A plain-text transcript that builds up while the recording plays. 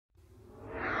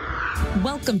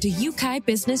Welcome to UK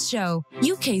Business Show,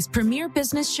 UK's premier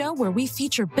business show where we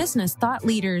feature business thought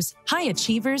leaders, high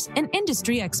achievers, and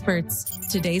industry experts.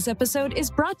 Today's episode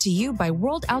is brought to you by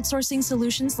World Outsourcing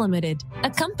Solutions Limited, a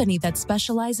company that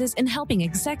specializes in helping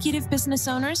executive business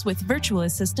owners with virtual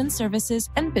assistant services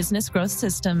and business growth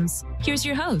systems. Here's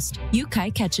your host,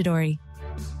 UK Ketchadori.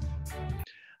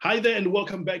 Hi there, and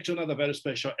welcome back to another very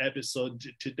special episode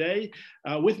today.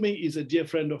 With me is a dear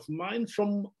friend of mine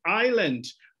from Ireland,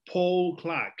 Paul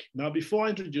Clarke. Now, before I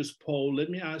introduce Paul, let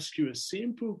me ask you a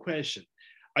simple question.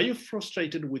 Are you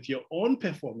frustrated with your own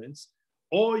performance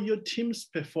or your team's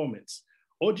performance?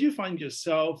 Or do you find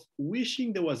yourself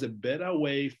wishing there was a better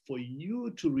way for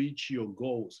you to reach your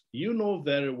goals? You know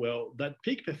very well that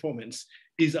peak performance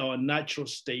is our natural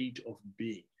state of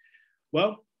being.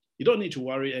 Well, you don't need to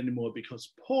worry anymore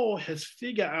because Paul has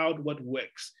figured out what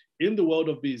works in the world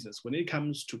of business when it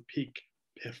comes to peak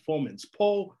performance.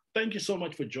 Paul, thank you so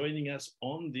much for joining us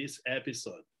on this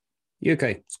episode. UK,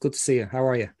 it's good to see you. How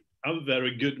are you? I'm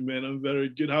very good, man. I'm very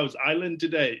good. How's Ireland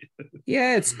today?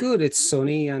 Yeah, it's good. It's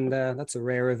sunny, and that's a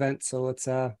rare event, so it's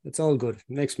all good. It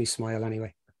makes me smile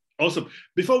anyway. Awesome.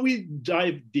 Before we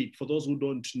dive deep, for those who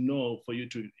don't know, for you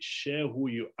to share who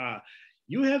you are,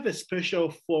 you have a special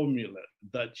formula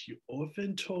that you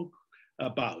often talk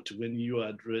about when you are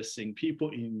addressing people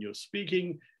in your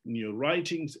speaking, in your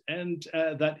writings, and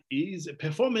that is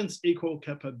performance equal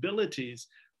capabilities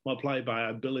multiplied by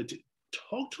ability.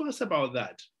 Talk to us about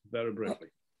that very briefly.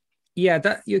 Yeah,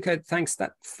 that UK, thanks.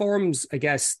 That forms, I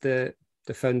guess, the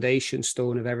foundation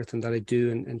stone of everything that I do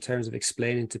in terms of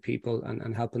explaining to people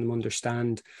and helping them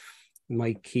understand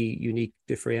my key unique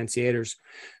differentiators.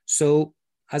 So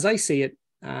as I see it,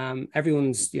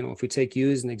 everyone's, if we take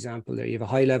you as an example there, you have a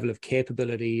high level of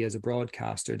capability as a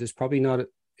broadcaster. There's probably not a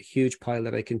huge pile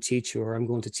that I can teach you or I'm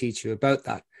going to teach you about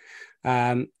that.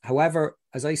 However,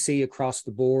 as I see across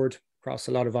the board, across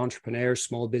a lot of entrepreneurs,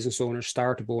 small business owners,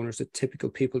 startup owners, the typical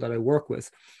people that I work with,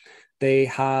 they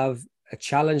have a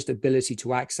challenged ability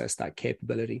to access that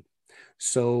capability.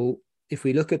 So if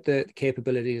we look at the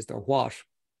capability as their what,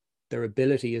 their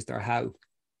ability is their how.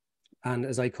 And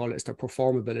as I call it, it's their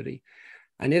performability.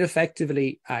 And it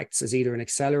effectively acts as either an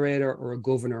accelerator or a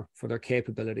governor for their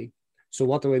capability. So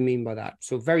what do I mean by that?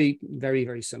 So very, very,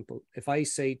 very simple. If I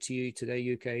say to you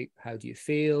today, UK, how do you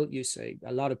feel? You say,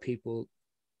 a lot of people,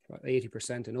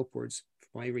 80% and upwards,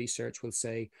 my research will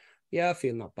say, yeah, I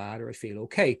feel not bad or I feel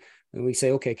okay. And we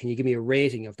say, okay, can you give me a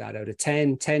rating of that out of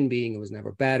 10? 10 being it was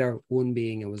never better, 1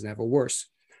 being it was never worse.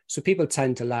 So people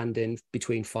tend to land in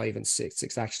between 5 and 6.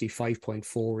 It's actually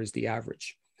 5.4 is the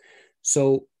average.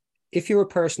 So if you're a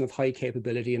person of high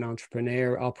capability, an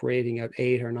entrepreneur operating at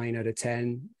 8 or 9 out of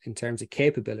 10 in terms of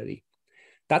capability,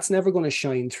 that's never going to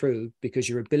shine through because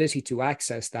your ability to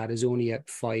access that is only at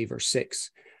 5 or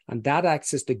 6. And that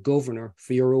acts as the governor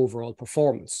for your overall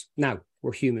performance. Now,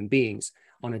 we're human beings.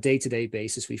 On a day-to-day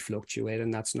basis, we fluctuate,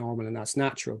 and that's normal and that's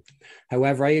natural.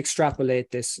 However, I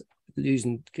extrapolate this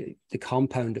using the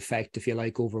compound effect, if you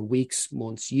like, over weeks,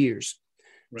 months, years.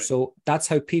 Right. So that's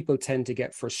how people tend to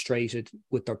get frustrated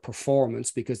with their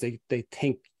performance because they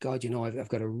think, God, I've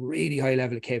got a really high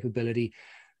level of capability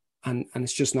and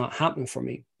it's just not happening for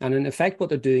me. And in effect, what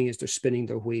they're doing is they're spinning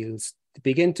their wheels. They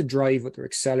begin to drive with their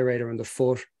accelerator and the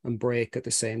foot and brake at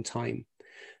the same time.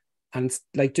 And it's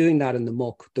like doing that in the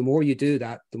muck. The more you do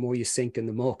that, the more you sink in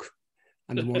the muck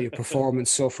and the more your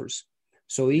performance suffers.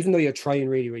 So even though you're trying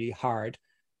really, really hard,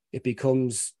 it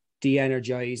becomes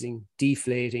de-energizing,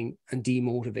 deflating, and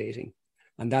demotivating.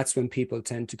 And that's when people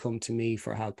tend to come to me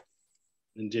for help.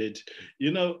 Indeed.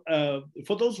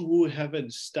 For those who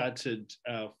haven't started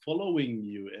following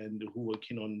you and who are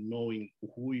keen on knowing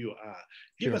who you are,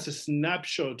 give us a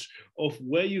snapshot of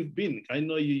where you've been. I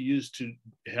know you used to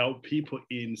help people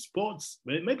in sports.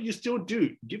 Maybe you still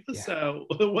do. Give us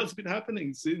what's been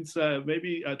happening since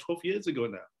maybe 12 years ago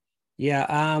now.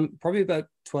 Yeah, probably about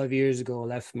 12 years ago, I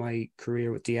left my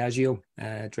career with Diageo,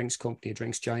 a drinks company, a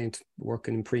drinks giant,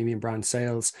 working in premium brand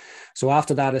sales. So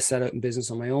after that, I set out in business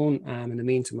on my own. In the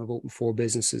meantime, I've opened 4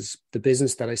 businesses. The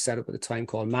business that I set up at the time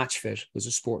called MatchFit is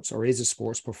a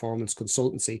sports performance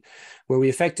consultancy, where we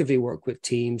effectively work with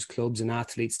teams, clubs, and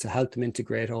athletes to help them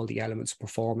integrate all the elements of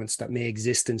performance that may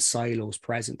exist in silos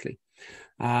presently.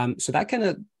 So that kind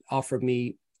of offered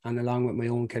me, and along with my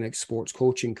own kind of sports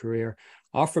coaching career,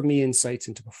 offered me insights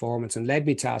into performance and led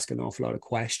me to ask an awful lot of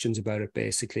questions about it,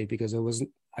 basically, because I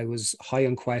was high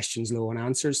on questions, low on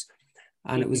answers.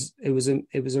 And it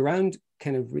was around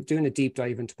kind of doing a deep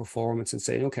dive into performance and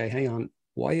saying, okay, hang on,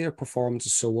 why are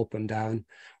performances so up and down?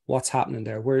 What's happening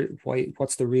there?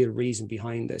 What's the real reason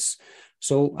behind this?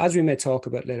 So as we may talk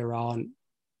about later on,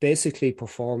 basically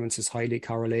performance is highly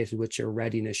correlated with your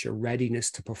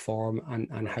readiness to perform and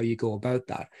Right. how you go about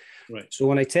that. Right. So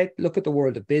when I look at the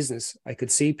world of business, I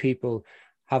could see people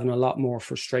having a lot more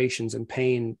frustrations and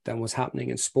pain than was happening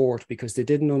in sport because they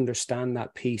didn't understand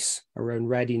that piece around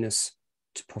readiness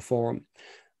to perform.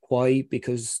 Why?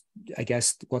 Because I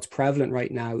guess what's prevalent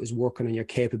right now is working on your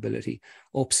capability,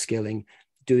 upskilling,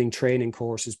 doing training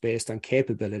courses based on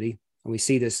capability. And we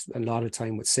see this a lot of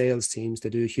time with sales teams.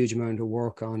 They do a huge amount of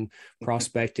work on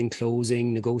prospecting,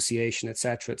 closing, negotiation, et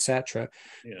cetera, et cetera.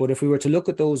 Yeah. But if we were to look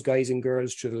at those guys and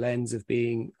girls through the lens of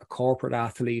being a corporate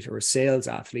athlete or a sales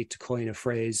athlete, to coin a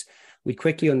phrase, we'd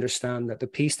quickly understand that the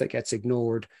piece that gets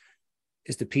ignored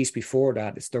is the piece before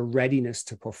that. It's the readiness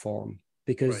to perform,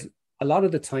 because a lot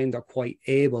of the time they're quite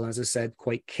able, as I said,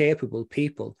 quite capable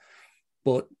people,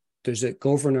 but there's a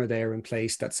governor there in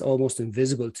place that's almost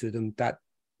invisible to them that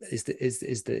is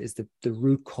the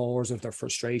root cause of their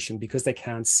frustration, because they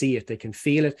can't see it. They can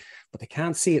feel it, but they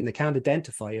can't see it and they can't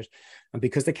identify it. And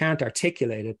because they can't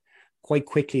articulate it, quite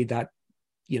quickly that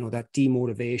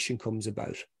demotivation comes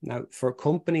about. Now, for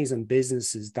companies and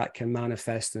businesses, that can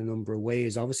manifest in a number of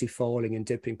ways. Obviously, falling and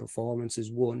dipping performance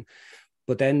is one.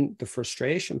 But then the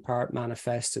frustration part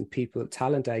manifests in people,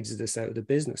 talent exodus out of the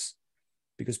business,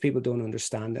 because people don't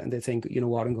understand it and they think, you know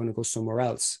what, I'm going to go somewhere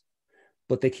else.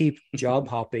 But they keep job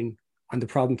hopping and the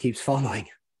problem keeps following.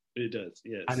 It does,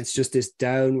 yes. And it's just this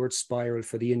downward spiral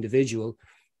for the individual.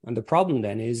 And the problem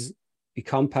then is we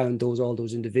compound all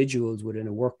those individuals within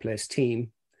a workplace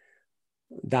team.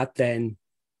 That then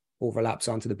overlaps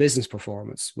onto the business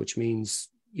performance, which means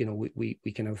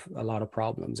we can have a lot of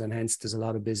problems, and hence there's a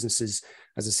lot of businesses,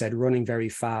 as I said, running very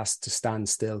fast to stand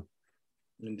still.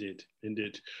 Indeed.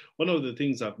 One of the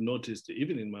things I've noticed,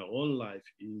 even in my own life,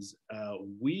 is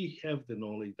we have the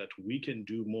knowledge that we can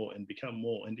do more and become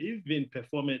more, and even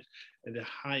perform it at the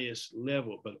highest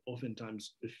level, but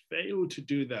oftentimes we fail to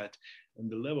do that. And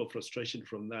the level of frustration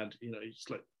from that, it's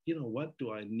like, what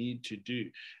do I need to do?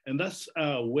 And that's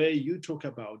where you talk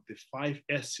about the 5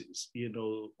 S's,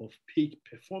 of peak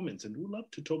performance. And we'd love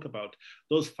to talk about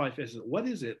those 5 S's. What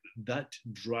is it that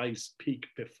drives peak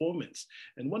performance?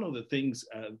 And one of the things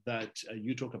that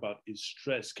you talk about is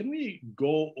stress. Can we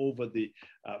go over the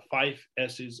 5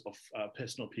 S's of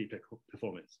personal peak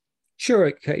performance?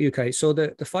 Sure, okay. So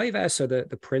the 5S are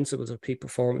the principles of peak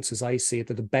performance, as I see it.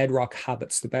 They're the bedrock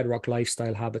habits, the bedrock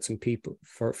lifestyle habits in people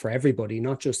for everybody,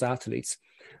 not just athletes,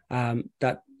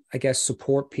 that I guess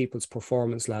support people's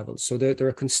performance levels. So they're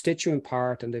a constituent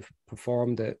part, and they've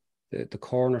performed the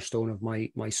cornerstone of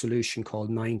my solution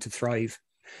called 9 to Thrive.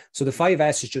 So the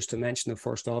 5S is, just to mention them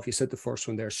first off, you said the first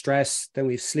one there, stress, then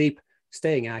we've sleep,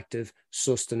 staying active,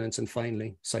 sustenance, and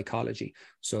finally psychology.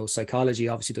 So psychology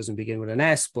obviously doesn't begin with an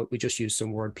S, but we just use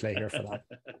some wordplay here for that.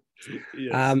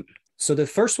 Yes. So the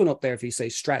first one up there, if you say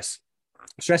stress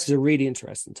is a really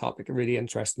interesting topic, a really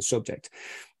interesting subject.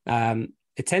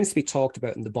 It tends to be talked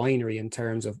about in the binary in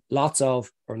terms of lots of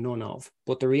or none of.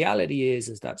 But the reality is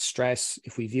that stress,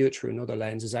 if we view it through another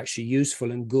lens, is actually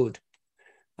useful and good.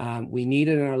 We need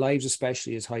it in our lives,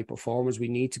 especially as high performers. We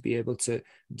need to be able to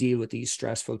deal with these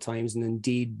stressful times and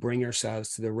indeed bring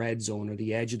ourselves to the red zone or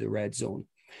the edge of the red zone.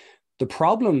 The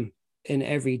problem in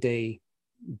everyday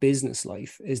business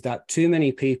life is that too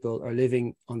many people are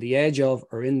living on the edge of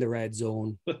or in the red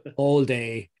zone all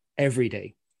day, every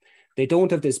day. They don't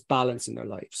have this balance in their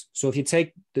lives. So if you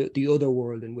take the other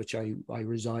world in which I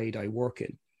reside, I work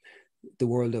in, the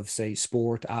world of, say,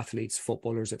 sport, athletes,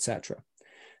 footballers, etc.,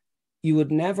 you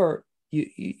would never,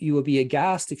 you would be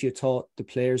aghast if you thought the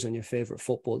players on your favorite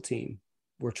football team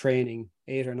were training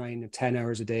 8 or 9 or 10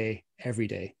 hours a day, every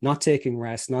day, not taking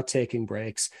rest, not taking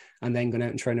breaks, and then going out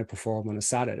and trying to perform on a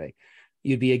Saturday.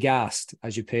 You'd be aghast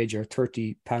as you paid your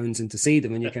 £30 in to see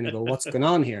them, and you kind of go, what's going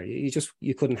on here?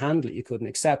 You couldn't handle it. You couldn't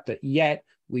accept it. Yet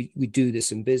we do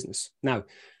this in business. Now,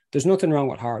 there's nothing wrong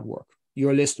with hard work.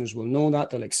 Your listeners will know that,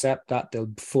 they'll accept that,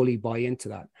 they'll fully buy into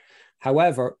that.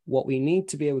 However, what we need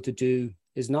to be able to do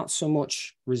is not so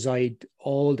much reside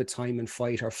all the time in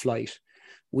fight or flight.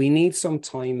 We need some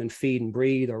time in feed and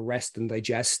breathe or rest and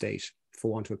digest state,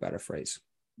 for want of a better phrase.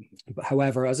 But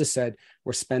however, as I said,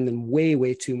 we're spending way,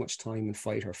 way too much time in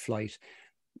fight or flight.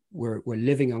 We're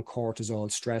living on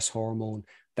cortisol, stress hormone.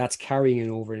 That's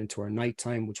carrying over into our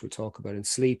nighttime, which we'll talk about in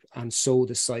sleep. And so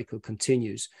the cycle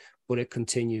continues, but it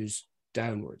continues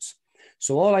downwards.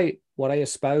 So what I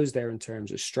espouse there in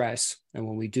terms of stress, and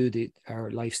when we do our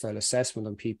lifestyle assessment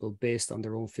on people based on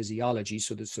their own physiology,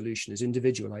 so the solution is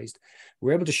individualized,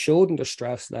 we're able to show them their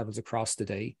stress levels across the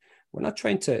day. We're not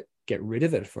trying to get rid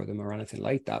of it for them or anything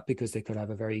like that, because they could have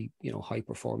a very high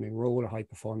performing role or high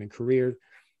performing career.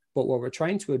 But what we're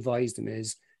trying to advise them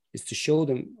is is to show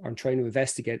them, or trying to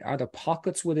investigate, are there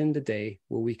pockets within the day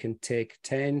where we can take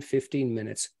 10, 15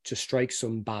 minutes to strike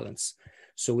some balance?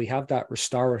 So we have that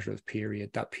restorative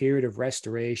period, that period of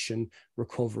restoration,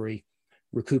 recovery,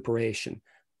 recuperation,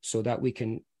 so that we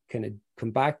can kind of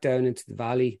come back down into the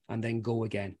valley and then go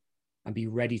again and be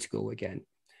ready to go again.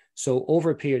 So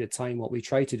over a period of time, what we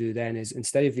try to do then is,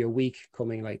 instead of your week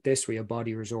coming like this, where your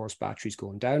body resource batteries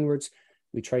going downwards,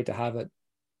 we try to have it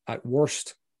at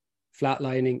worst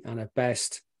flatlining, and at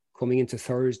best coming into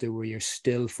Thursday where you're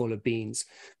still full of beans.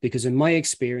 Because in my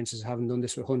experiences, having done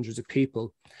this with hundreds of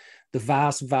people, the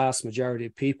vast majority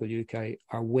of people, UK,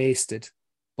 are wasted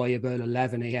by about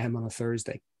 11 a.m. on a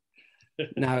Thursday.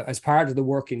 Now, as part of the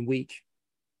working week,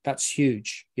 that's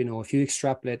huge. You know, if you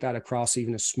extrapolate that across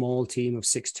even a small team of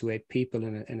 6 to 8 people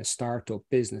in a startup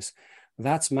business,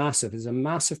 that's massive. It's a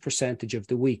massive percentage of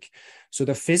the week. So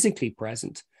they're physically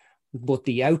present, but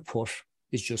the output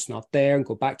is just not there. And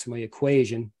go back to my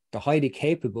equation, they're highly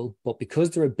capable, but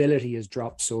because their ability has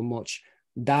dropped so much,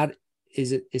 that is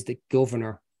the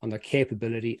governor on their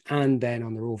capability, and then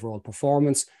on their overall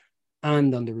performance,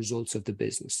 and on the results of the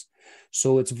business.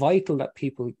 So it's vital that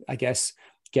people, I guess,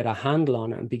 get a handle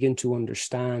on it and begin to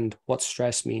understand what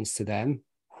stress means to them,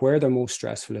 where their most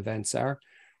stressful events are,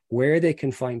 where they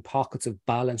can find pockets of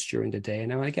balance during the day.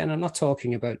 Now, again, I'm not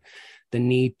talking about the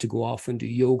need to go off and do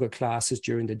yoga classes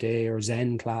during the day or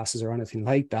Zen classes or anything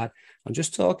like that. I'm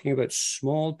just talking about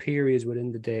small periods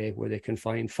within the day where they can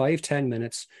find 5-10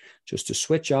 minutes just to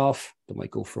switch off. They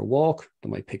might go for a walk, they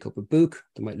might pick up a book,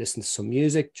 they might listen to some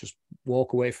music, just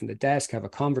walk away from the desk, have a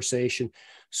conversation,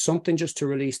 something just to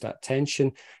release that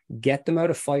tension, get them out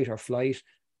of fight or flight,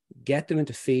 get them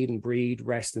into feed and breathe,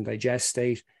 rest and digest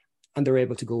state, and they're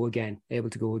able to go again, able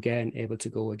to go again, able to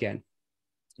go again.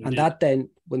 Indeed. And that then,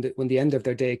 when the end of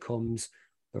their day comes,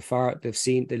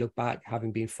 they look back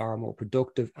having been far more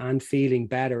productive and feeling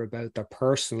better about their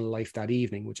personal life that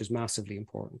evening, which is massively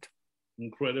important.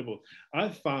 Incredible. I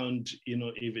found,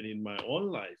 even in my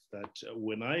own life, that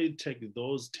when I take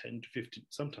those 10 to 15,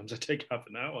 sometimes I take half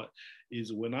an hour,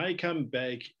 is when I come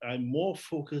back, I'm more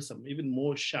focused, I'm even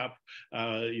more sharp,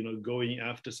 going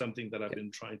after something that I've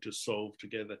been trying to solve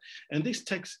together. And this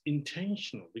takes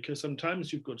intentional, because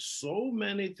sometimes you've got so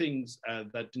many things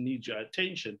that need your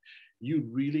attention. You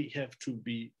really have to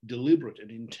be deliberate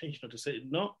and intentional to say,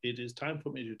 no, it is time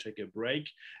for me to take a break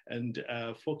and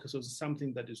focus on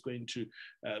something that is going to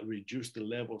reduce the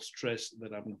level of stress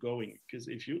that I'm going. Because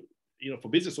if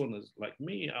for business owners like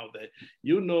me out there,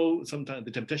 sometimes the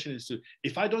temptation is to,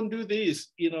 if I don't do this,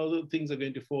 things are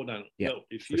going to fall down. Yeah, no,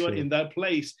 if you are in that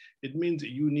place, it means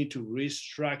you need to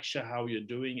restructure how you're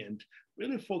doing and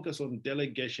really focus on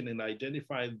delegation and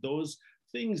identify those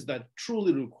things that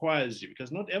truly requires you,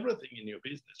 because not everything in your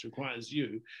business requires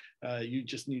you. You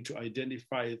just need to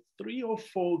identify 3 or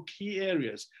 4 key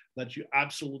areas that you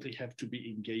absolutely have to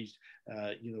be engaged,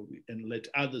 and let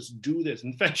others do this.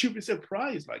 In fact, you'll be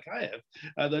surprised, like I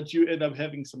have, that you end up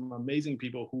having some amazing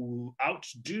people who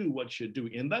outdo what you're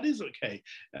doing, and that is okay.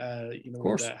 Of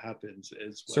course, that happens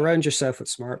as well. Surround yourself with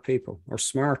smart people, or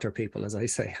smarter people, as I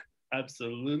say.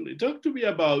 Absolutely. Talk to me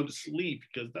about sleep,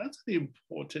 because that's the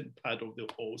important part of the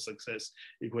whole success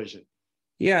equation.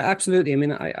 Yeah, absolutely. I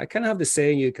mean, I kind of have the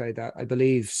saying, UK, that I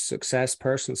believe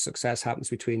personal success happens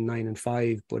between 9 and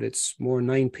 5, but it's more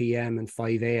 9 p.m. and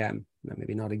 5 a.m.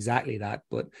 Maybe not exactly that,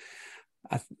 but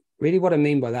really what I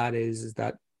mean by that is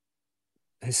that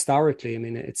historically, I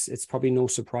mean, it's probably no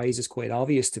surprise, it's quite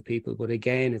obvious to people, but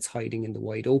again, it's hiding in the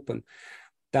wide open,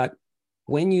 that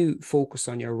when you focus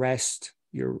on your rest,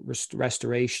 your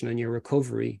restoration and your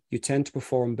recovery, you tend to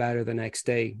perform better the next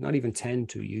day. Not even tend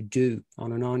to, you do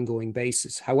on an ongoing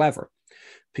basis. However,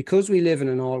 because we live in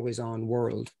an always on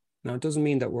world, now it doesn't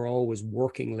mean that we're always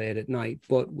working late at night,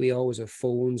 but we always have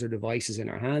phones or devices in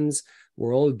our hands.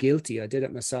 We're all guilty. I did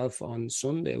it myself on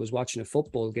Sunday. I was watching a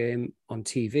football game on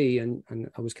TV and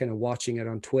I was kind of watching it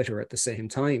on Twitter at the same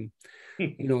time.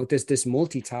 This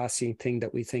multitasking thing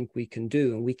that we think we can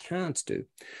do and we can't do.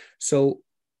 So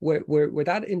where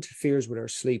that interferes with our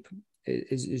sleep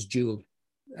is dual.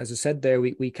 As I said there,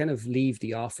 we kind of leave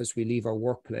the office, we leave our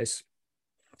workplace,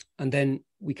 and then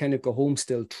we kind of go home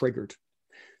still triggered.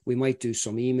 We might do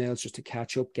some emails just to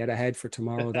catch up, get ahead for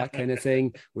tomorrow, that kind of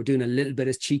thing. We're doing a little bit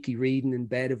of cheeky reading in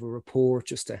bed of a report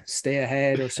just to stay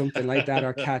ahead or something like that,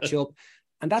 or catch up.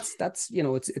 And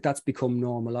that's become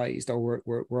normalized, or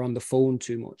we're on the phone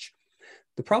too much.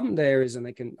 The problem there is, and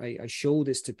I show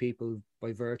this to people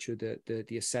by virtue of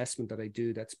the assessment that I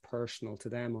do that's personal to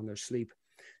them on their sleep.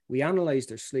 We analyze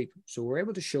their sleep. So we're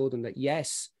able to show them that,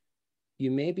 yes,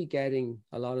 you may be getting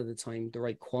a lot of the time the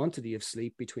right quantity of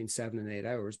sleep between 7 and 8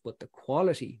 hours, but the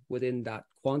quality within that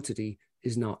quantity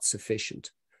is not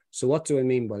sufficient. So what do I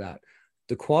mean by that?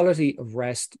 The quality of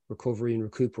rest, recovery, and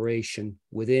recuperation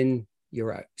within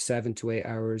your 7 to 8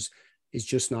 hours is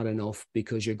just not enough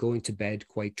because you're going to bed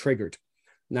quite triggered.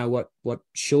 Now, what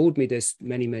showed me this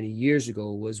many, many years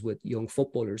ago was with young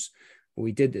footballers.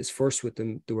 We did this first with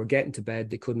them. They were getting to bed.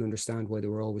 They couldn't understand why they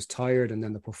were always tired. And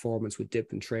then the performance would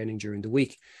dip in training during the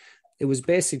week. It was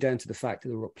basically down to the fact that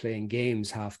they were up playing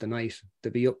games half the night.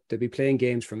 They'd be playing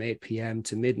games from 8 p.m.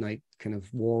 to midnight, kind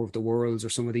of War of the Worlds or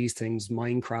some of these things,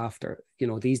 Minecraft,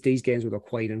 or, these games where they're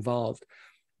quite involved.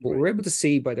 But we were able to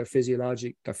see by their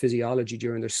physiology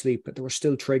during their sleep that they were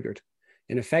still triggered.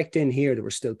 In effect, in here, they were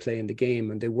still playing the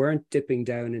game and they weren't dipping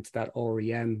down into that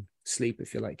REM sleep,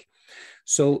 if you like.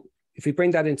 So if we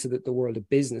bring that into the world of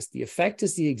business, the effect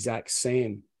is the exact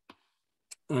same.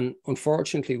 And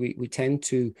unfortunately, we tend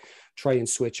to try and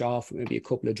switch off maybe a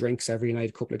couple of drinks every night,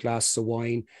 a couple of glasses of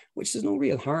wine, which there's no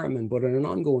real harm in, but on an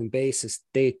ongoing basis,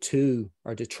 they too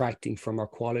are detracting from our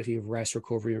quality of rest,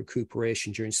 recovery, and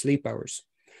recuperation during sleep hours.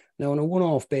 Now, on a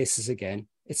one-off basis, again,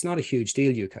 it's not a huge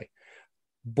deal, UK.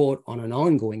 But on an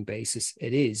ongoing basis,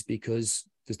 it is, because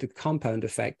there's the compound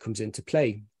effect comes into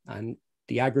play. And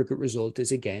the aggregate result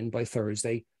is, again, by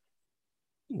Thursday,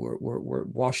 we're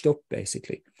washed up,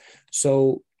 basically.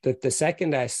 So the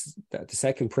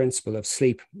second principle of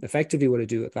sleep, effectively what I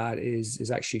do with that is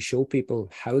actually show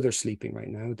people how they're sleeping right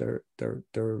now,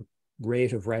 their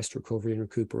rate of rest, recovery, and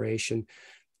recuperation,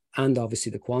 and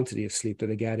obviously the quantity of sleep that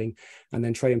they're getting, and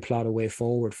then try and plot a way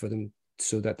forward for them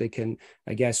so that they can,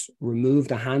 I guess, remove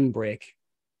the handbrake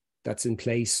that's in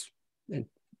place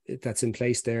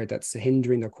there, that's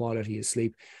hindering their quality of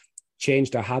sleep,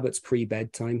 change their habits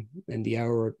pre-bedtime in the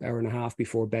hour and a half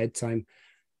before bedtime.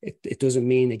 It doesn't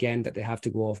mean, again, that they have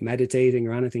to go off meditating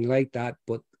or anything like that,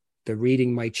 but the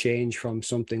reading might change from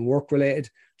something work-related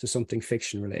to something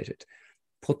fiction-related.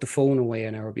 Put the phone away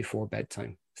an hour before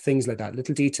bedtime. Things like that,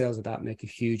 little details of that make a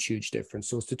huge, huge difference.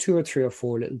 So it's the 2 or 3 or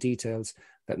 4 little details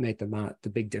that make the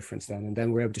big difference then. And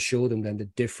then we're able to show them then the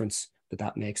difference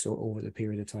that makes over the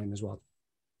period of time as well.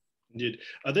 Indeed.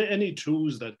 Are there any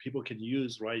tools that people can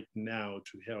use right now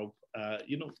to help,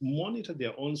 monitor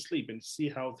their own sleep and see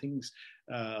how things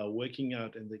are working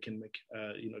out, and they can make,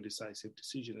 decisive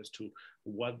decision as to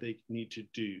what they need to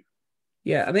do?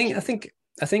 Yeah, I mean, I think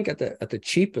at the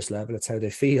cheapest level, it's how they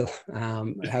feel,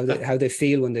 how they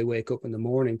feel when they wake up in the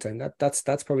morning time.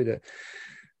 That's probably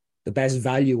the best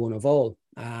value one of all.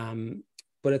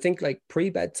 But I think like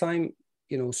pre-bedtime,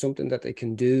 something that they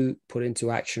can do, put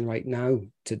into action right now,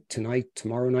 tonight,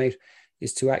 tomorrow night,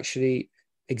 is to actually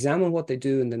examine what they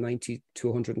do in the 90 to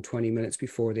 120 minutes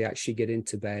before they actually get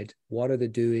into bed. What are they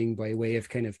doing by way of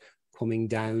kind of coming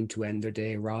down to end their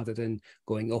day rather than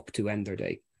going up to end their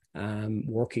day?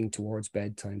 Working towards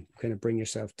bedtime, kind of bring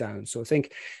yourself down. So I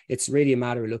think it's really a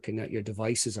matter of looking at your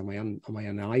devices. Am I on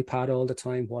an iPad all the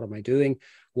time? What am I doing?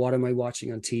 What am I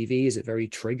watching on TV? Is it very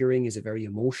triggering? Is it very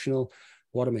emotional?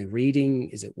 What am I reading?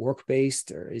 Is it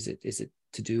work-based, or is it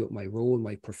to do with my role,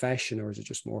 my profession, or is it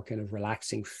just more kind of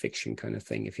relaxing fiction kind of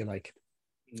thing, if you like?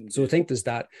 Mm-hmm. So I think there's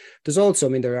that. There's also, I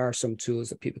mean, there are some tools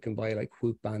that people can buy, like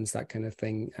Whoop bands, that kind of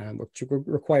thing, which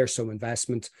require some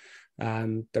investment.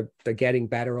 They're getting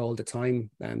better all the time.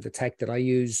 The tech that I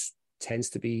use tends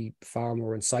to be far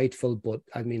more insightful, but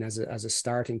I mean, as a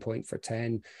starting point for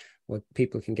 10, what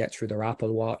people can get through their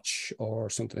Apple Watch or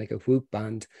something like a Whoop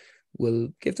band will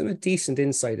give them a decent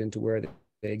insight into where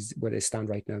they stand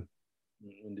right now.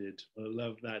 Indeed, I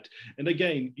love that. And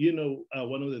again,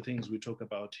 one of the things we talk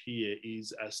about here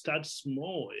is start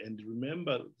small, and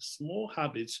remember, small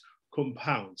habits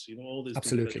compounds. All these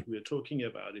Absolutely. things that we're talking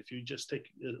about. If you just take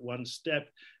one step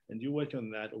and you work on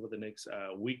that over the next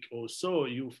week or so,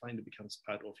 you'll find it becomes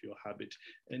part of your habit,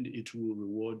 and it will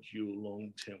reward you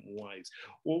long-term wise.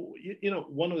 Well,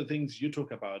 one of the things you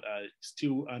talk about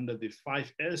still under the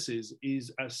 5 S's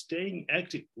is staying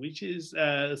active, which is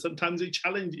sometimes a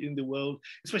challenge in the world,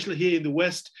 especially here in the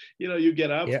West. You get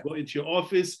up, go into your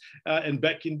office, and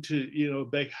back into,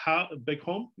 back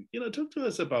home. Talk to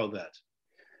us about that.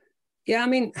 Yeah, I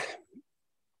mean,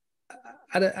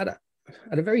 at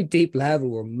a very deep level,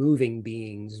 we're moving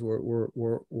beings.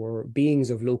 We're beings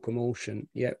of locomotion.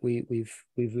 Yet we've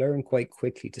learned quite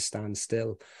quickly to stand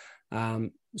still.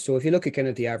 So if you look at kind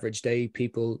of the average day,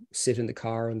 people sit in the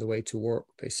car on the way to work.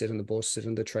 They sit on the bus, sit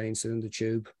on the train, sit on the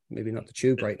tube. Maybe not the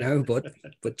tube right now,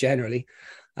 but generally.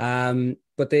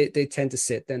 But they tend to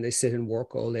sit. Then they sit and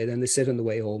work all day. Then they sit on the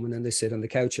way home, and then they sit on the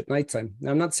couch at nighttime. Now,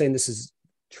 I'm not saying this is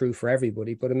true for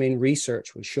everybody, but I mean,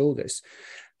 research will show this,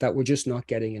 that we're just not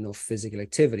getting enough physical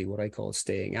activity, what I call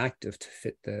staying active, to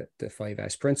fit the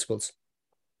 5S principles.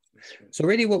 So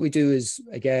really what we do is,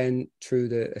 again, through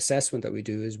the assessment that we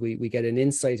do, is we get an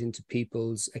insight into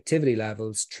people's activity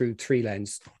levels through 3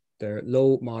 lenses: their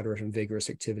low, moderate, and vigorous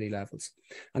activity levels.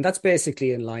 And that's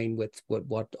basically in line with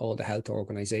what all the health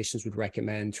organizations would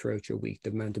recommend throughout your week,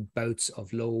 the amount of bouts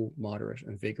of low, moderate,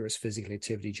 and vigorous physical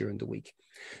activity during the week.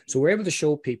 So we're able to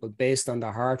show people, based on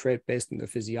their heart rate, based on their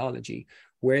physiology,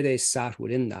 where they sat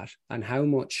within that and how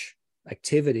much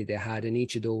activity they had in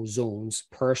each of those zones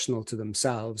personal to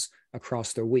themselves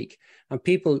across their week. And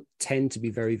people tend to be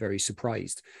very, very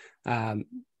surprised.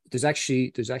 There's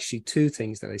actually 2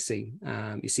 things that I see.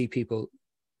 You see people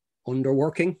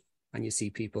underworking and you see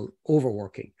people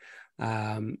overworking.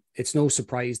 It's no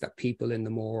surprise that people in the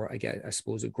more, I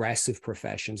suppose, aggressive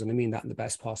professions, and I mean that in the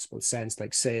best possible sense,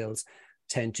 like sales,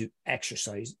 tend to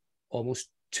exercise almost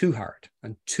too hard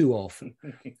and too often.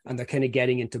 And they're kind of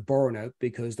getting into burnout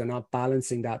because they're not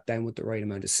balancing that down with the right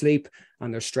amount of sleep,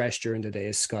 and their stress during the day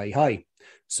is sky high.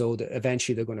 So that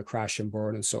eventually they're going to crash and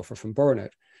burn and suffer from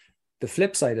burnout. The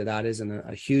flip side of that is, and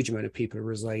a huge amount of people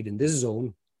reside in this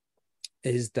zone,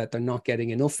 is that they're not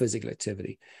getting enough physical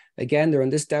activity. Again, they're in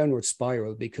this downward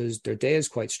spiral because their day is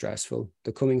quite stressful.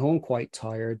 They're coming home quite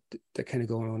tired. They're kind of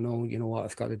going, oh no, you know what,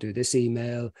 I've got to do this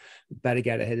email, better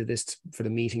get ahead of this for the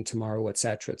meeting tomorrow,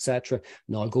 etc., etc.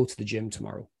 No, I'll go to the gym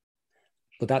tomorrow.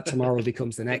 But that tomorrow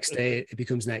becomes the next day, it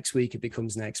becomes next week, it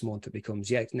becomes next month, it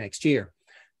becomes next year.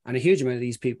 And a huge amount of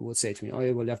these people would say to me,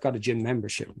 oh, well, I've got a gym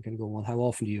membership. I'm going to go, well, how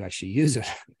often do you actually use it?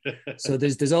 So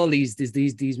there's all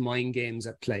these mind games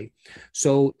at play.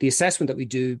 So the assessment that we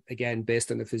do, again,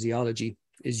 based on the physiology,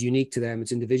 is unique to them.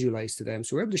 It's individualized to them.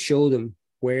 So we're able to show them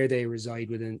where they reside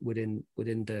within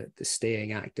the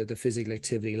staying active, the physical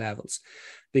activity levels,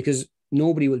 because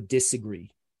nobody will disagree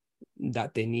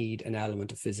that they need an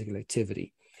element of physical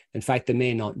activity. In fact, they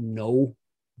may not know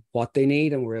what they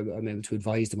need, and I'm able to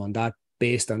advise them on that,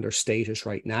 based on their status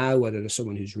right now, whether they're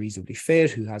someone who's reasonably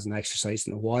fit, who hasn't exercised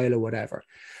in a while or whatever.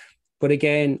 But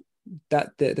again,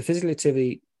 that the physical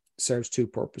activity serves 2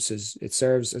 purposes. It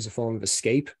serves as a form of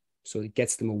escape. So it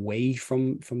gets them away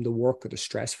from the work or the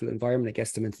stressful environment. It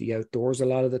gets them into the outdoors a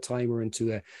lot of the time, or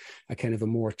into a kind of a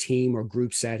more team or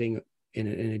group setting in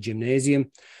a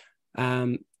gymnasium.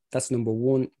 That's number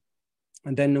 1.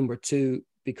 And then number 2,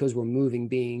 because we're moving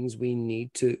beings, we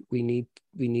need to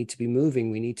be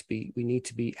moving. We need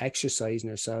to be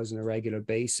exercising ourselves on a regular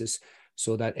basis,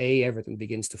 so that A, everything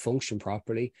begins to function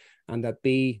properly, and that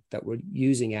B, that we're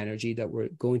using energy, that we're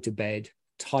going to bed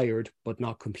tired but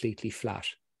not completely flat.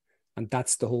 And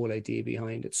that's the whole idea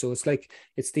behind it. So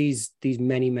it's these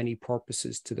many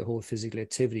purposes to the whole physical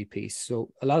activity piece.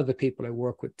 So a lot of the people I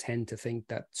work with tend to think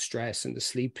that stress and the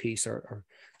sleep piece are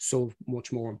so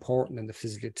much more important than the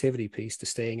physical activity piece, the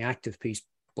staying active piece,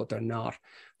 but they're not.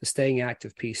 The staying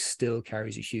active piece still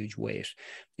carries a huge weight.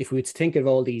 If we were to think of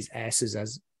all these S's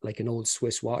as like an old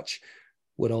Swiss watch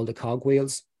with all the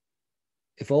cogwheels,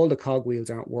 if all the cogwheels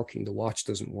aren't working, the watch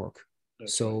doesn't work.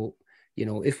 That's so right. You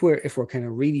know, if we're kind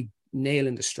of really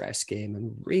nailing the stress game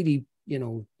and really, you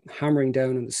know, hammering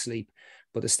down on the sleep,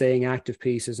 but the staying active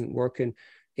piece isn't working,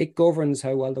 it governs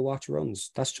how well the watch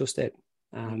runs. That's just it.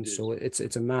 So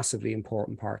it's a massively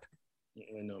important part.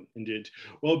 I know, indeed.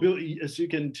 Well, Bill, as you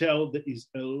can tell, there is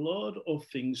a lot of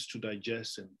things to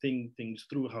digest and think things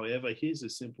through. However, here's a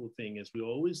simple thing, as we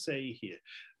always say here,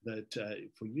 that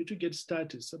for you to get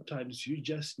started, sometimes you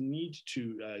just need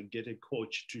to get a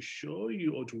coach to show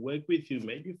you or to work with you,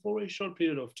 maybe for a short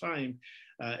period of time,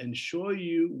 and show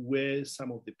you where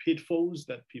some of the pitfalls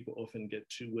that people often get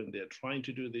to when they're trying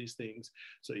to do these things.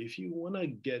 So if you want to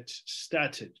get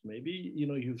started, maybe, you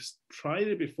know, you've tried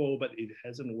it before, but it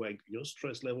hasn't worked. Your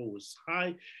stress level was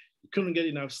high. You couldn't get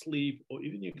enough sleep, or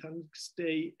even you can't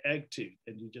stay active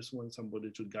and you just want somebody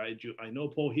to guide you. I know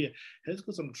Paul here has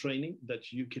got some training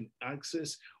that you can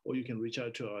access, or you can reach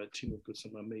out to our team. We've got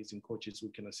some amazing coaches who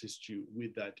can assist you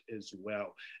with that as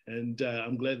well. And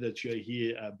I'm glad that you're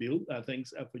here, Bill.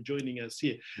 Thanks for joining us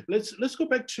here. Let's go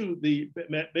back to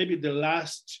maybe the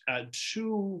last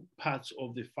 2 parts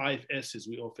of the 5 S's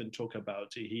we often talk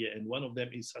about here. And one of them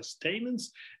is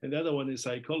sustenance, and the other one is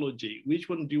psychology. Which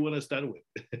one do you want to start with?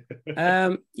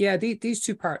 These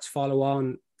 2 parts follow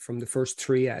on from the first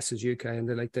 3 S's, UK, and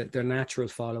they're like they're natural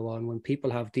follow on when people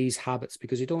have these habits,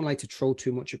 because you don't like to throw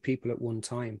too much at people at one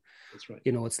time. That's right.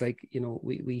 You know, it's like, you know,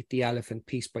 we eat the elephant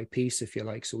piece by piece, if you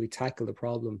like. So we tackle the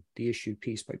problem, the issue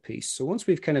piece by piece. So once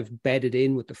we've kind of bedded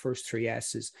in with the first 3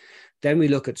 S's, then we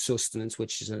look at sustenance,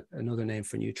 which is another name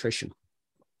for nutrition.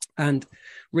 And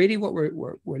really what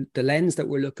we're the lens that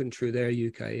we're looking through there,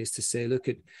 UK, is to say, look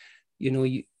at,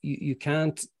 you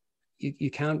can't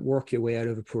work your way out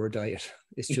of a poor diet.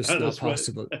 It's just not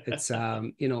possible. Right. It's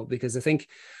because I think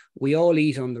we all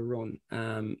eat on the run.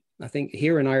 I think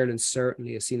here in Ireland,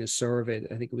 certainly I've seen a survey.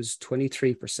 I think it was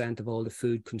 23% of all the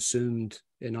food consumed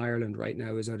in Ireland right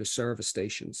now is out of service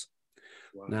stations.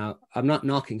 Wow. Now, I'm not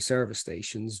knocking service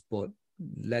stations, but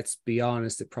let's be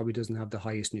honest, it probably doesn't have the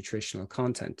highest nutritional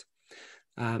content.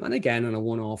 And again, on a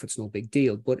one-off, it's no big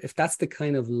deal. But if that's the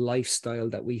kind of lifestyle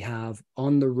that we have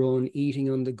on the run,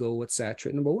 eating on the go,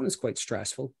 etc., number one, it's quite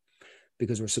stressful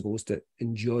because we're supposed to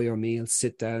enjoy our meals,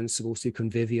 sit down, supposed to be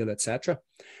convivial, etc.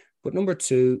 But number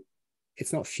two,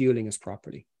 it's not fueling us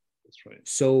properly. That's right.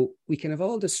 So we can have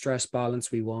all the stress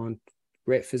balance we want,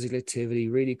 great physical activity,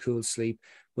 really cool sleep.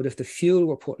 But if the fuel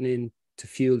we're putting in to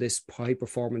fuel this high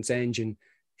performance engine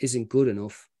isn't good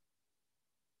enough,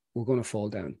 we're going to fall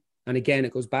down. And again,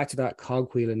 it goes back to that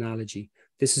cogwheel analogy.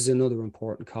 This is another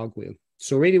important cogwheel.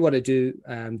 So really what I do,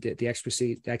 the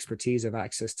expertise, I have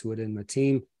access to it in my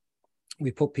team.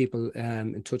 We put people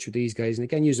in touch with these guys and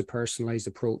again, use a personalized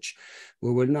approach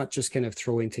where we're not just kind of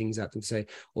throwing things at them and say,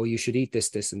 oh, you should eat this,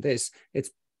 this, and this. It's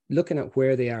looking at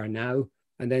where they are now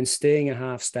and then staying a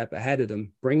half step ahead of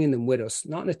them, bringing them with us,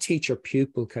 not in a teacher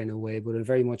pupil kind of way, but in a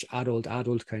very much adult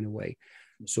kind of way.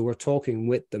 So we're talking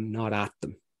with them, not at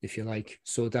them, if you like.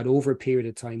 So that over a period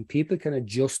of time, people can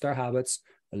adjust their habits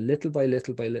a little by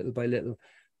little by little by little.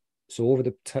 So over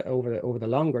the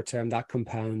longer term, that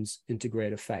compounds into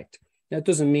great effect. Now, it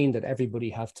doesn't mean that everybody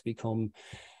have to become,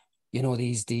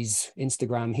 these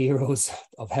Instagram heroes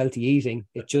of healthy eating.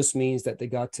 It just means that they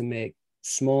got to make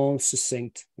small,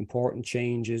 succinct, important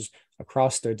changes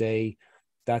across their day.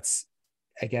 That's,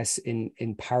 I guess,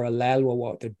 in parallel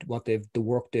with the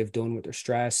work they've done with their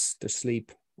stress, their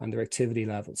sleep, and their activity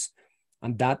levels.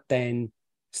 And that then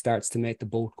starts to make the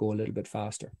boat go a little bit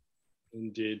faster.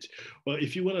 Indeed. Well,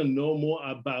 if you want to know more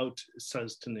about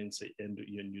sustenance and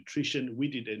your nutrition, we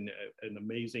did an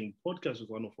amazing podcast with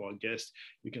one of our guests.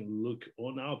 You can look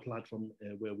on our platform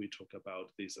where we talk about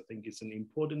this. I think it's an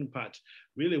important part.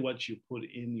 Really what you put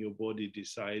in your body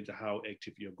decides how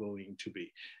active you're going to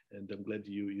be. And I'm glad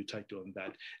you touched on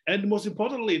that. And most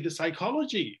importantly, the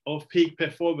psychology of peak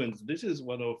performance. This is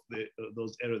one of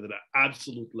those areas that I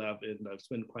absolutely love, and I've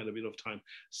spent quite a bit of time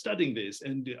studying this.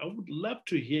 And I would love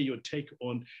to hear your take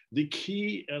on the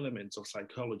key elements of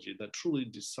psychology that truly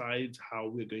decides how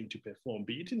we're going to perform,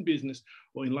 be it in business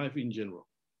or in life in general.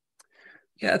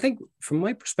 Yeah, I think from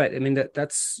my perspective, I mean,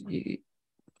 that's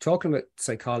talking about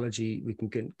psychology, we can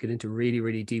get into really,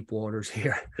 really deep waters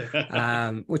here,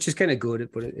 which is kind of good,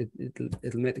 but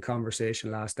it'll make the conversation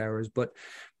last hours. But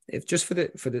if just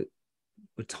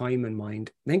with time in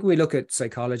mind, I think when we look at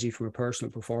psychology from a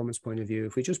personal performance point of view,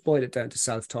 if we just boil it down to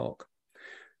self-talk,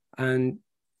 and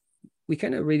we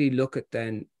kind of really look at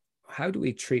then how do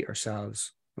we treat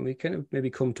ourselves, and we kind of maybe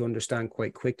come to understand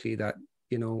quite quickly that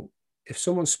if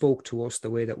someone spoke to us the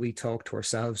way that we talk to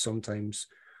ourselves sometimes,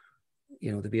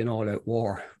 there'd be an all-out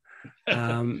war.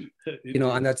 And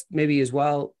that's maybe as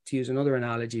well, to use another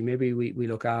analogy, maybe we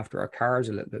look after our cars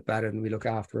a little bit better than we look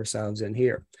after ourselves in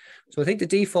here. So I think the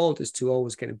default is to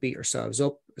always kind of beat ourselves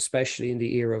up, especially in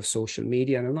the era of social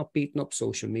media. And I'm not beating up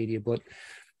social media, but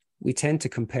we tend to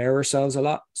compare ourselves a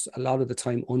lot of the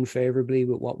time unfavorably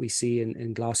with what we see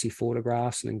in glossy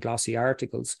photographs and in glossy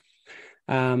articles.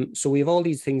 So we have all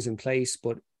these things in place,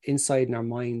 but inside in our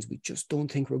minds, we just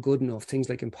don't think we're good enough. Things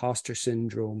like imposter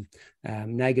syndrome,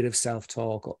 negative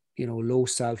self-talk, low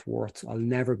self-worth, I'll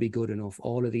never be good enough,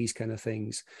 all of these kind of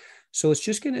things. So it's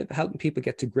just kind of helping people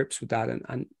get to grips with that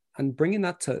and bringing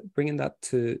that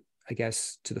to, I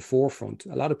guess, to the forefront.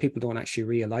 A lot of people don't actually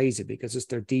realize it because it's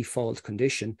their default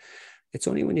condition. It's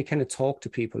only when you kind of talk to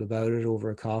people about it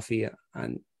over a coffee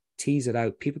and tease it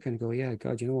out, people can go, yeah,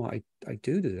 God, you know what? I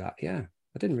do that. Yeah.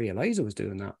 I didn't realize I was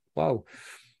doing that. Wow.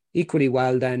 Equally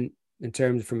well, then, in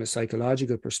terms from a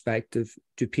psychological perspective,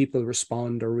 do people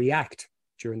respond or react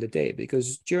during the day?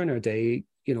 Because during our day,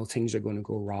 things are going to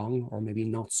go wrong or maybe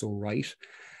not so right.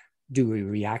 Do we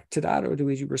react to that or do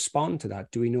we respond to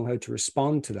that? Do we know how to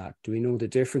respond to that? Do we know the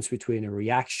difference between a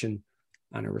reaction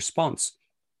and a response?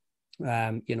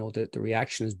 The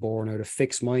reaction is born out of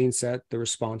fixed mindset. The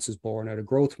response is born out of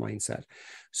growth mindset.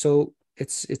 So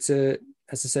it's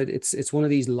as I said, it's one of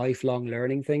these lifelong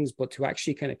learning things, but to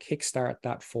actually kind of kickstart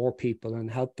that for people and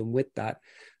help them with that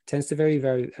tends to be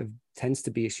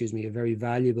a very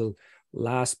valuable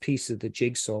last piece of the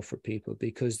jigsaw for people,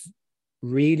 because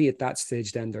really at that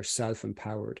stage, then they're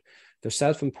self-empowered. They're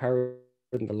self-empowered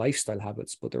in the lifestyle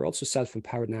habits, but they're also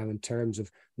self-empowered now in terms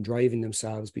of driving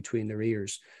themselves between their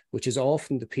ears, which is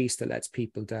often the piece that lets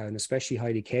people down, especially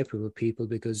highly capable people,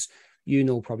 because you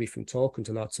know, probably from talking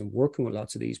to lots and working with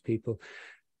lots of these people,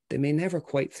 they may never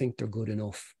quite think they're good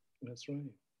enough. That's right.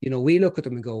 You know, we look at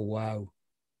them and go, wow,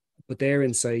 but they're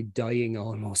inside dying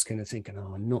almost, kind of thinking,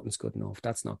 oh, nothing's good enough.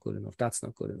 That's not good enough. That's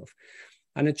not good enough.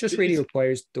 And it just really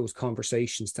requires those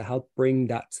conversations to help bring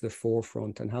that to the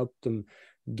forefront and help them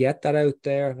get that out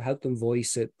there, help them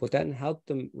voice it, but then help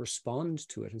them respond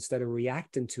to it instead of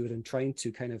reacting to it and trying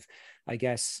to kind of, I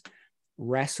guess,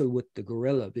 wrestle with the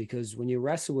gorilla. Because when you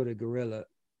wrestle with a gorilla,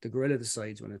 the gorilla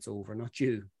decides when it's over, not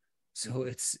you. So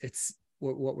it's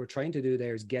what we're trying to do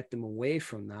there is get them away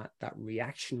from that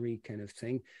reactionary kind of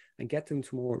thing and get them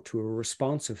to a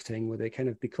responsive thing where they kind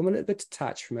of become a little bit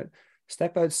detached from it,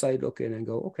 step outside, look in and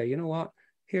go, okay, you know what?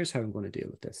 Here's how I'm going to deal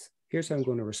with this. Here's how I'm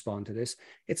going to respond to this.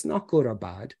 It's not good or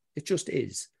bad. It just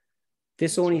is.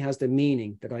 This only has the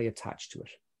meaning that I attach to it.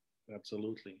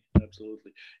 Absolutely.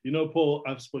 Absolutely. You know, Paul,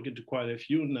 I've spoken to quite a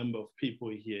few number of people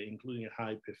here, including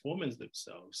high performers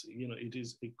themselves. You know, it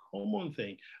is a common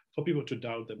thing for people to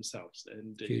doubt themselves.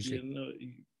 And,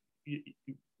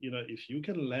 you know, if you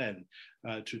can learn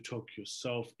to talk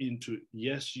yourself into,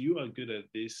 yes, you are good at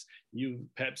this. You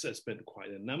perhaps have spent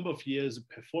quite a number of years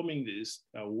performing this,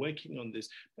 working on this.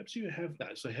 Perhaps you have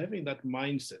that. So having that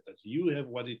mindset that you have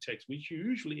what it takes, which you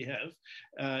usually have,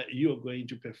 you are going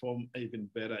to perform even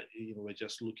better, you know, by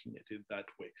just looking at it that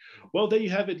way. Well, there you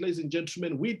have it, ladies and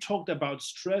gentlemen. We talked about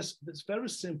stress. It's very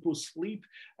simple. Sleep,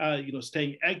 you know,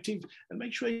 staying active, and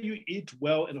make sure you eat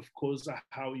well. And of course,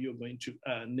 how you're going to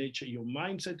nurture your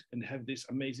mindset and have this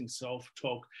amazing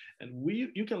self-talk. And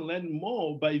you can learn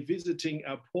more by visiting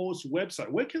Paul's website.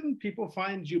 Where can people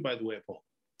find you, by the way, Paul?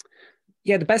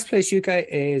 Yeah, the best place, UK,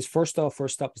 is first stop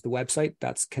is the website.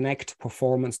 That's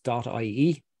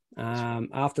connectperformance.ie.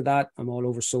 After that, I'm all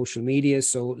over social media.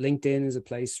 So LinkedIn is a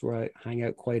place where I hang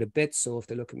out quite a bit. So if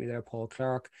they look at me there, Paul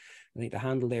Clarke, I think the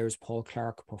handle there is Paul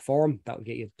Clarke Perform. That will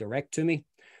get you direct to me.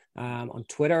 On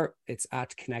Twitter, it's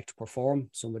at Connect Perform.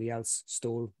 Somebody else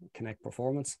stole Connect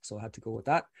Performance, so I had to go with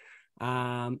that.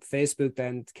 Facebook,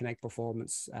 then Connect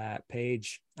Performance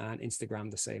page, and Instagram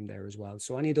the same there as well.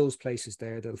 So any of those places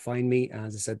there, they'll find me.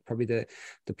 As I said, probably the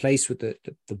place with the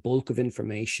bulk of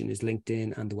information is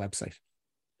LinkedIn and the website.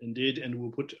 Indeed, and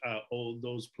we'll put all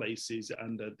those places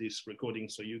under this recording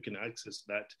so you can access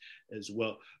that as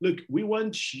well. Look, we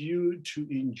want you to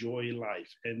enjoy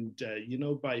life, and you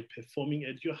know, by performing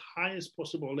at your highest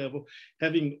possible level,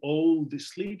 having all the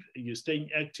sleep, you're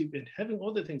staying active, and having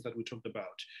all the things that we talked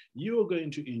about, you are going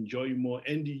to enjoy more,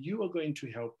 and you are going to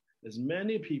help as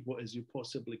many people as you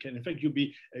possibly can. In fact, you'll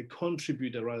be a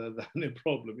contributor rather than a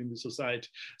problem in the society.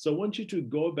 So I want you to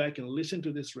go back and listen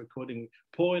to this recording.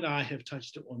 Paul and I have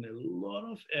touched on a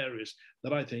lot of areas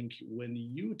that I think when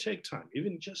you take time,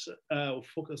 even just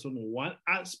focus on one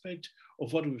aspect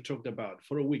of what we've talked about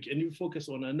for a week, and you focus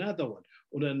on another one,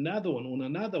 on another one, on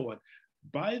another one,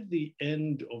 by the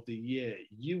end of the year,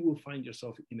 you will find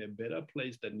yourself in a better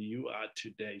place than you are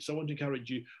today. So I want to encourage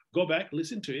you, go back,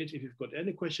 listen to it. If you've got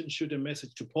any questions, shoot a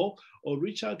message to Paul or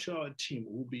reach out to our team.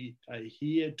 We'll be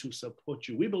here to support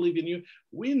you. We believe in you.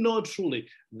 We know truly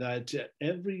that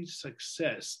every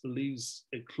success leaves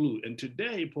a clue. And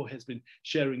today, Paul has been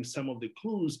sharing some of the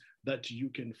clues that you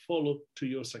can follow to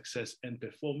your success and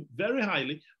perform very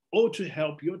highly, or to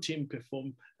help your team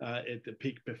perform at the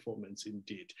peak performance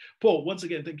indeed. Paul, once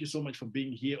again, thank you so much for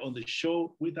being here on the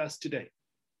show with us today.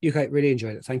 Okay, really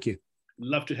enjoyed it. Thank you.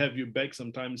 Love to have you back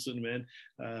sometime soon, man.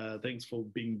 Thanks for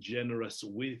being generous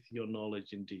with your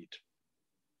knowledge indeed.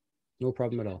 No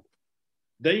problem at all.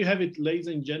 There you have it, ladies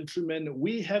and gentlemen.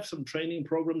 We have some training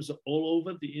programs all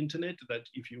over the internet that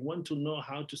if you want to know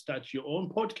how to start your own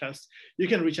podcast, you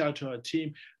can reach out to our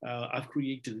team. I've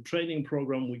created a training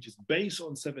program which is based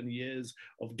on 7 years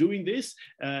of doing this,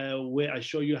 where I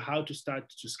show you how to start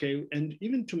to scale and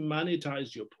even to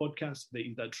monetize your podcast. There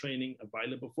is that training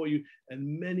available for you,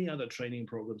 and many other training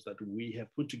programs that we have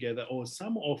put together, or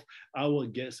some of our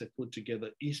guests have put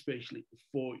together, especially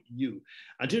for you.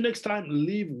 Until next time,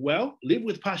 live well, live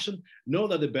with passion, know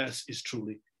that the best is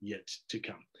truly yet to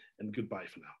come. And goodbye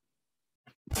for now.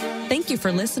 Thank you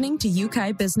for listening to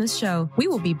UK Business Show. We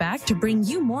will be back to bring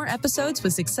you more episodes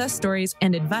with success stories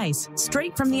and advice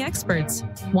straight from the experts.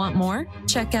 Want more?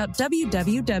 Check out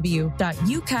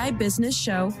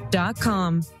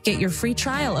www.ukbusinessshow.com. Get your free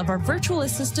trial of our virtual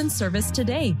assistant service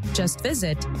today. Just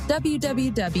visit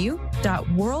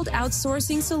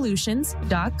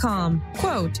www.worldoutsourcingsolutions.com.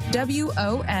 Quote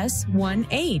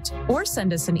WOS18 or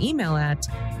send us an email at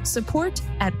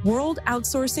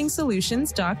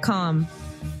support@worldoutsourcingsolutions.com.